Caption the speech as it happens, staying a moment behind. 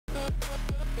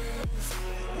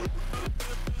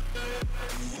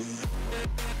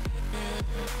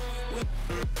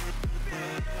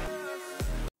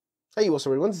Hey, what's up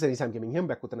everyone, this is Anytime Gaming here,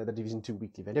 back with another Division 2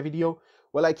 weekly vendor video.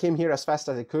 Well, I came here as fast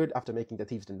as I could after making the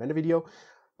Thieves Den vendor video.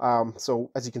 So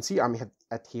as you can see, I'm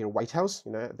at here White House,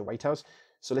 the White House.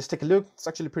 So let's take a look. It's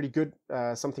actually pretty good.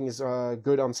 Something is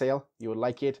good on sale. You will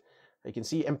like it. You can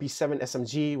see MP7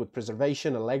 SMG with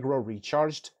preservation, Allegro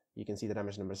recharged. You can see the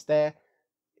damage numbers there.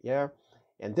 Yeah.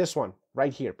 And this one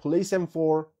right here, Police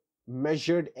M4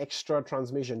 measured extra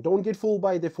transmission. Don't get fooled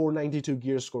by the 492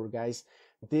 gear score, guys.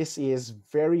 This is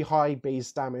very high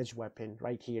base damage weapon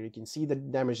right here. You can see the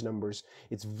damage numbers.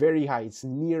 It's very high. It's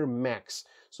near max.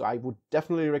 So I would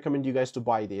definitely recommend you guys to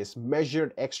buy this.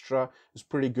 Measured extra is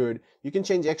pretty good. You can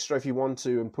change extra if you want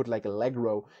to and put like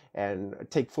Allegro and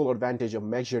take full advantage of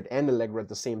measured and Allegro at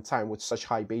the same time with such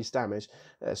high base damage.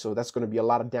 So that's going to be a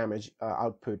lot of damage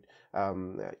output,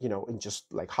 in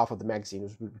just like half of the magazine.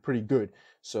 It was pretty good.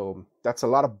 So that's a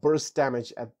lot of burst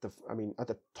damage at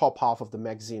the top half of the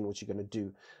magazine, which you're going to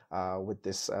do with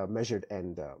this measured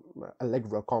and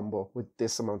Allegro combo with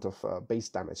this amount of base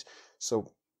damage.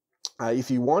 So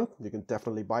if you want, you can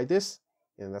definitely buy this,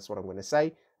 and that's what I'm going to say.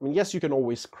 I mean, yes, you can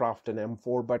always craft an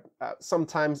M4, but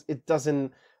sometimes it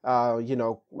doesn't,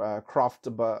 craft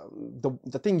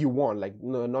the thing you want, like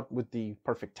not with the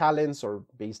perfect talents or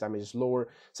base damage is lower.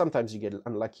 Sometimes you get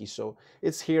unlucky, so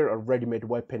it's here. A ready-made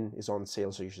weapon is on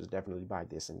sale, so you should definitely buy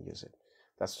this and use it.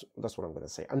 That's what I'm going to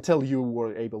say. Until you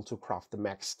were able to craft the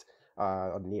maxed,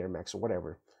 or near max, or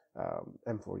whatever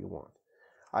M4 you want.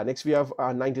 Next, we have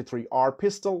a 93R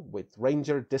pistol with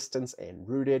Ranger, Distance, and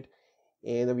Rooted.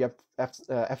 And then we have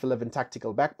F11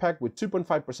 Tactical Backpack with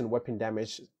 2.5% weapon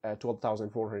damage,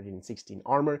 12,416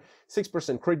 armor,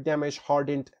 6% crit damage,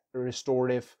 hardened,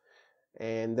 restorative.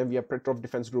 And then we have Petrov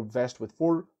Defense Group Vest with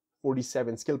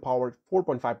 447 skill power,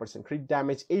 4.5% crit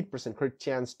damage, 8% crit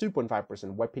chance,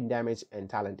 2.5% weapon damage, and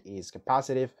talent is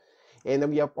capacitive. And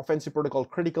then we have Offensive Protocol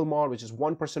Critical Mod, which is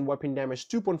 1% weapon damage,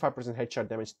 2.5% headshot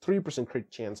damage, 3% crit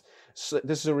chance. So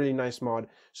this is a really nice mod.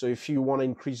 So if you want to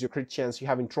increase your crit chance, you're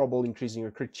having trouble increasing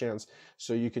your crit chance,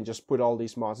 so you can just put all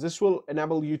these mods. This will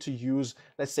enable you to use,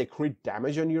 let's say, crit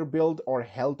damage on your build, or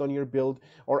health on your build,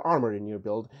 or armor in your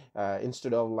build,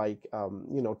 instead of like,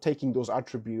 taking those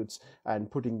attributes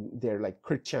and putting their like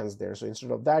crit chance there. So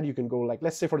instead of that, you can go like,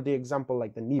 let's say for the example,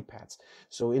 like the knee pads.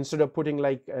 So instead of putting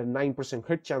like a 9%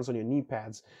 crit chance on your knee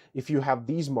pads, if you have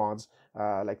these mods,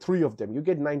 like 3 of them, you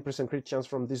get 9% crit chance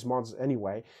from these mods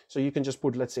anyway. So you can just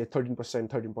put, let's say, 13%,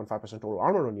 13.5% total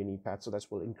armor on your knee pads, so that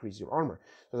will increase your armor.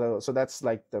 So that's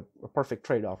like the perfect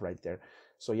trade-off right there.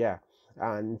 So yeah.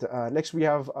 And next we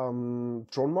have drone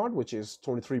mod, which is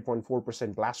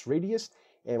 23.4% blast radius.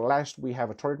 And last we have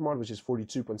a turret mod, which is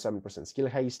 42.7% skill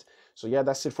haste. So yeah,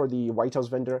 that's it for the White House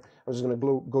vendor. I'm just gonna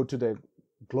go to the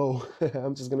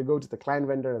I'm just gonna go to the clan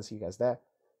vendor and see you guys there.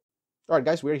 All right,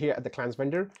 guys, we're here at the clans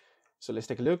vendor. So let's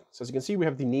take a look. So as you can see, we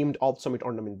have the named Alt Summit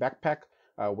Ornament Backpack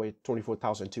with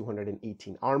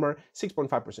 24,218 armor,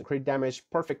 6.5% crit damage,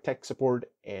 perfect tech support,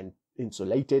 and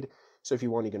insulated. So if you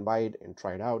want, you can buy it and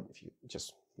try it out. If you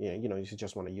just, you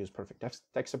just want to use perfect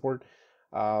tech support.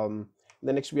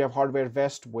 Then next we have Hardware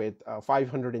Vest with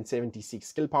 576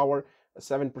 skill power,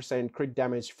 7% crit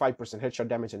damage, 5% headshot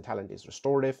damage, and talent is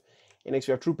restorative. And next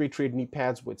we have True Patriot knee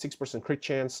pads with 6% crit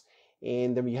chance.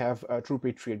 And then we have True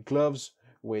Patriot gloves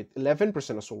with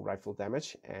 11% assault rifle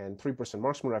damage and 3%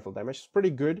 marksman rifle damage. It's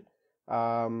pretty good.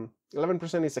 11%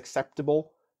 is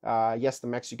acceptable. Yes, the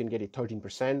max you can get is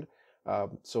 13%.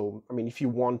 So, I mean, if you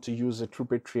want to use a True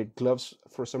Patriot gloves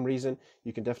for some reason,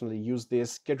 you can definitely use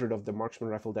this. Get rid of the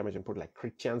marksman rifle damage and put like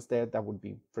crit chance there. That would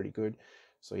be pretty good.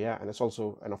 So yeah, and it's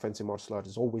also an offensive mod slot.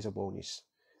 Is always a bonus.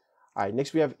 All right,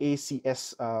 next we have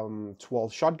ACS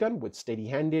 12 shotgun with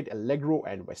steady-handed, Allegro,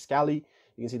 and Westcali.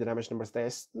 You can see the damage numbers there.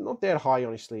 It's not that high,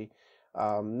 honestly.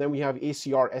 Then we have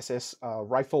ACR SS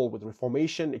rifle with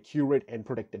reformation, accurate, and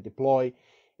protected deploy.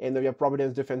 And then we have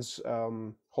Providence Defense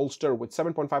holster with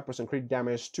 7.5% crit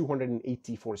damage,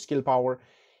 284 skill power.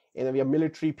 And then we have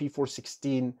military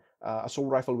P416 assault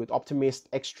rifle with optimist,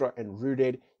 extra, and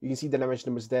rooted. You can see the damage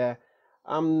numbers there.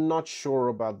 I'm not sure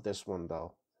about this one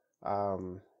though.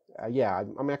 Yeah,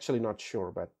 I'm actually not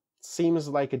sure, but seems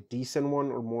like a decent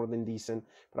one or more than decent,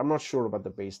 but I'm not sure about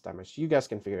the base damage. You guys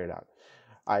can figure it out.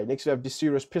 All right, next we have the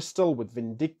Serious Pistol with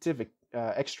Vindictive,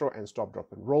 Extra, and Stop,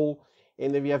 Drop, and Roll.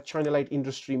 And then we have China Light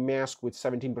Industry Mask with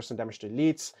 17% damage to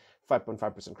elites,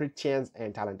 5.5% crit chance,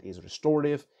 and talent is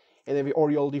restorative. And then we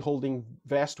Oriole Holding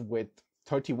Vest with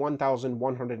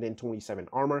 31,127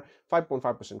 armor,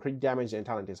 5.5% crit damage, and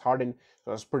talent is hardened.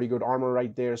 So that's pretty good armor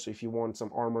right there. So if you want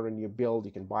some armor in your build,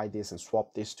 you can buy this and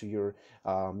swap this to your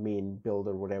main build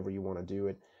or whatever you want to do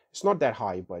it. It's not that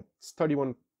high, but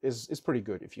 31 is pretty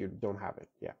good if you don't have it.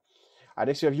 Yeah.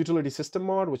 Next we have utility system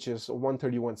mod, which is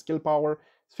 131 skill power,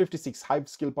 56 hive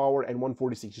skill power, and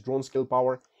 146 drone skill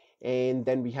power. And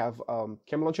then we have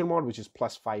chem launcher mod, which is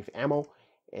 +5 ammo.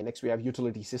 And next we have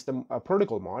utility system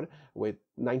protocol mod with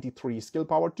 93 skill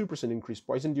power, 2% increased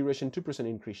poison duration, 2%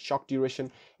 increased shock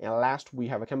duration. And last we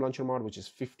have a chem launcher mod, which is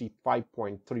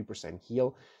 55.3%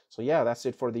 heal. So yeah, that's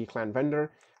it for the clan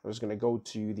vendor. I'm just gonna go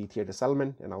to the theater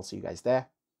settlement and I'll see you guys there.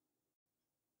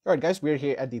 All right, guys, we're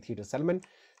here at the theater settlement.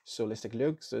 So let's take a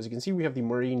look. So as you can see, we have the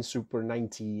Marine Super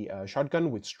 90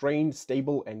 shotgun with strained,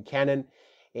 stable, and cannon.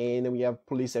 And then we have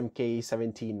Police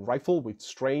MK17 rifle with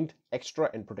strained, extra,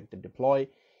 and protected deploy.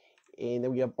 And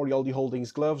then we have Orioldi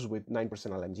Holdings gloves with 9%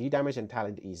 LMG damage, and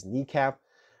talent is kneecap.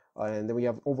 And then we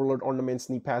have Overlord Ornaments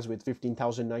knee pads with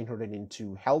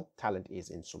 15,902 health, talent is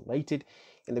insulated.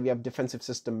 And then we have Defensive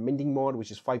System Mending mod,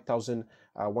 which is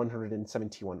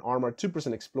 5,171 armor,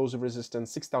 2% explosive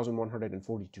resistance,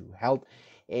 6,142 health.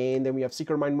 And then we have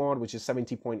Seeker Mine mod, which is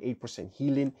 70.8%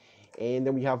 healing. And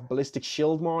then we have Ballistic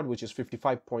Shield mod, which is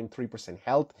 55.3%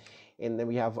 health. And then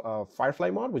we have Firefly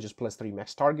mod, which is +3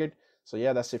 max target. So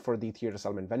yeah, that's it for the theater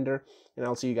settlement vendor. And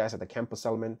I'll see you guys at the campus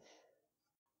settlement.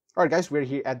 All right, guys, we're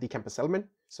here at the campus settlement.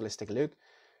 So let's take a look.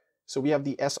 So we have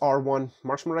the SR1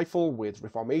 marksman rifle with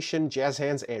reformation, jazz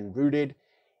hands, and rooted.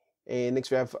 And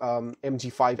next we have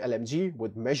MG5 LMG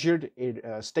with measured,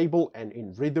 stable, and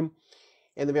in rhythm.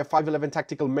 And then we have 511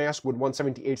 tactical mask with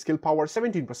 178 skill power,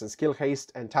 17% skill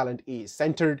haste, and talent is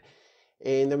centered.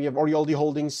 And then we have Orioldi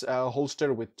Holdings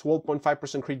holster with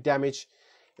 12.5% crit damage.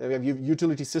 Then we have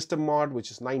utility system mod,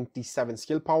 which is 97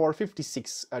 skill power,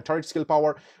 56 turret skill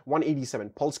power, 187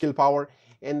 pulse skill power.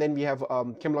 And then we have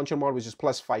chem launcher mod, which is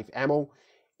 +5 ammo.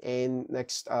 And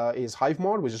next is hive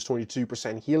mod, which is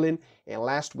 22% healing. And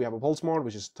last we have a pulse mod,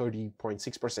 which is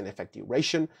 30.6% effective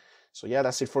duration. So yeah,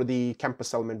 that's it for the campus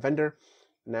settlement vendor.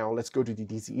 Now let's go to the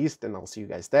DZ East and I'll see you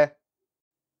guys there.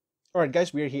 All right,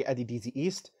 guys, we're here at the DZ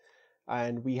East.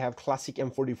 And we have classic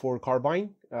M44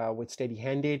 carbine with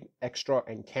steady-handed, extra,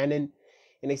 and cannon.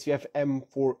 And next we have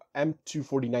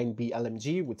M249B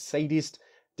LMG with sadist,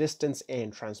 distance,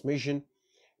 and transmission.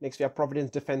 Next we have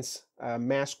Providence Defense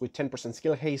mask with 10%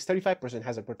 skill haste, 35%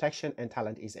 hazard protection, and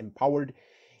talent is empowered.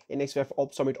 And next we have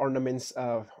Op Summit Ornaments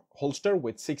holster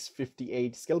with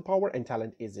 658 skill power, and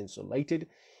talent is insulated.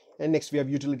 And next we have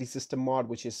utility system mod,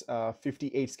 which is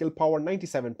 58 skill power,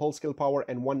 97 pulse skill power,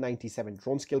 and 197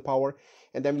 drone skill power.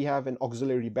 And then we have an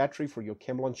auxiliary battery for your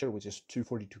chem launcher, which is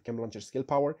 242 chem launcher skill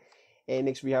power. And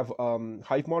next we have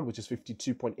hive mod, which is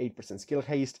 52.8% skill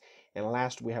haste. And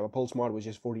last we have a pulse mod, which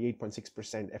is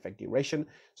 48.6% effective duration.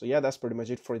 So yeah, that's pretty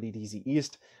much it for the DZ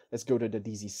East. Let's go to the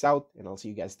DZ South and I'll see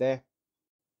you guys there.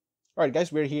 All right,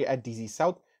 guys, we're here at DZ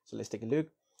South. So let's take a look.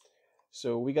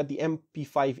 So we got the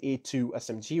MP5A2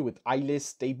 SMG with eyeless,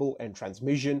 stable, and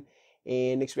transmission.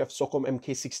 And next we have Socom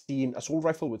MK16 assault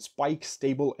rifle with spike,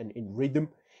 stable, and in rhythm.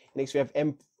 Next we have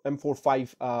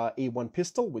M45A1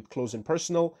 pistol with close and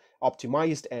personal,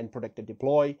 optimized, and protected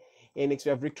deploy. And next we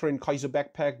have Victorine Kaiser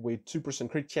backpack with 2%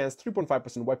 crit chance,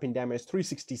 3.5% weapon damage,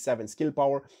 367 skill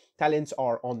power. Talents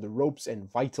are on the ropes and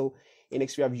vital. And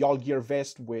next we have Yalgear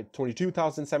vest with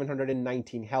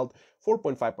 22,719 health,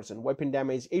 4.5% weapon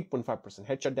damage, 8.5%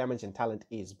 headshot damage, and talent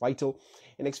is vital.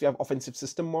 And next we have offensive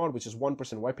system mod, which is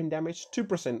 1% weapon damage,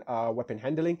 2% weapon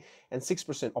handling, and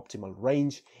 6% optimal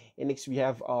range. And next we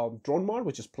have drone mod,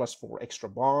 which is +4 extra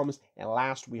bombs. And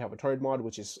last we have a turret mod,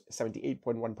 which is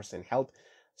 78.1% health.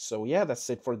 So yeah, that's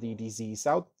it for the DZ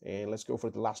South. And let's go for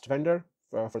the last vendor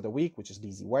for the week, which is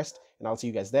DZ West. And I'll see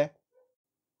you guys there.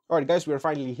 Alright, guys, we are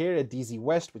finally here at DZ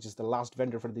West, which is the last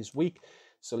vendor for this week.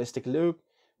 So let's take a look.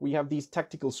 We have these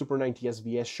tactical Super 90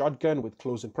 SVS shotgun with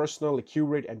close and personal,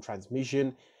 accurate, and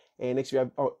transmission. And next we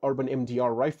have Urban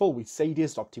MDR rifle with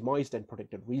sadist, optimized, and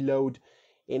protected reload.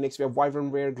 And next we have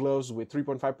Wyvern Rare gloves with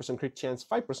 3.5% crit chance,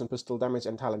 5% pistol damage,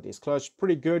 and talent is clutch.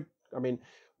 Pretty good. I mean,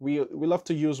 we love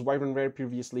to use Wyvern Rare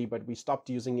previously, but we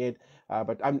stopped using it.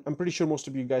 But I'm pretty sure most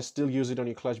of you guys still use it on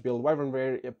your clutch build. Wyvern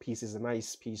Rare piece is a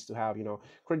nice piece to have, you know,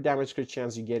 crit damage, crit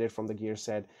chance, you get it from the gear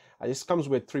set. This comes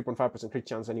with 3.5% crit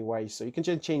chance anyway, so you can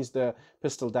just change the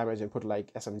pistol damage and put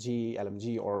like SMG,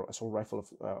 LMG, or assault rifle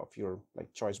of your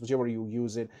like choice, whichever you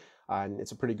use it. And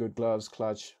it's a pretty good gloves,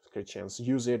 clutch, crit chance.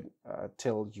 Use it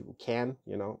till you can,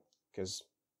 you know, because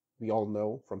we all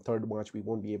know from third match we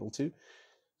won't be able to.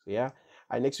 So yeah.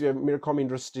 Next we have Miracom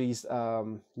Industries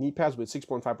knee pads with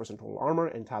 6.5% total armor,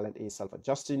 and talent is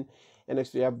self-adjusting. And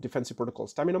next we have Defensive Protocol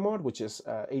Stamina mod, which is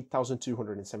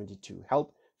 8,272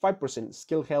 health, 5%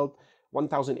 skill health,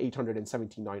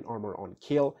 1,879 armor on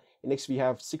kill. And next we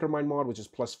have Seeker Mine mod, which is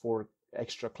 +4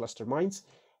 extra cluster mines.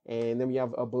 And then we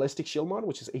have a ballistic shield mod,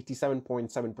 which is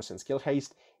 87.7% skill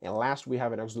haste. And last, we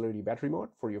have an auxiliary battery mod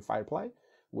for your Firefly,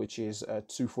 which is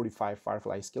 245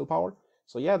 Firefly skill power.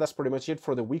 So yeah, that's pretty much it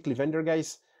for the weekly vendor,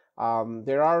 guys.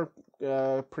 There are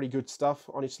pretty good stuff,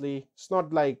 honestly. It's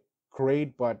not like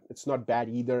great, but it's not bad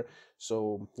either.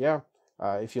 So yeah,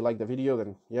 if you like the video,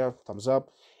 then yeah, thumbs up.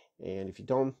 And if you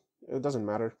don't, it doesn't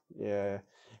matter. Yeah.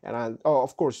 And oh,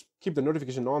 of course, keep the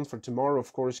notification on for tomorrow,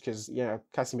 of course, because yeah,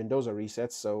 Cassie Mendoza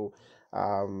resets. So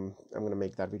I'm gonna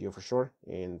make that video for sure.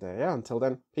 And yeah, until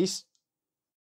then, peace.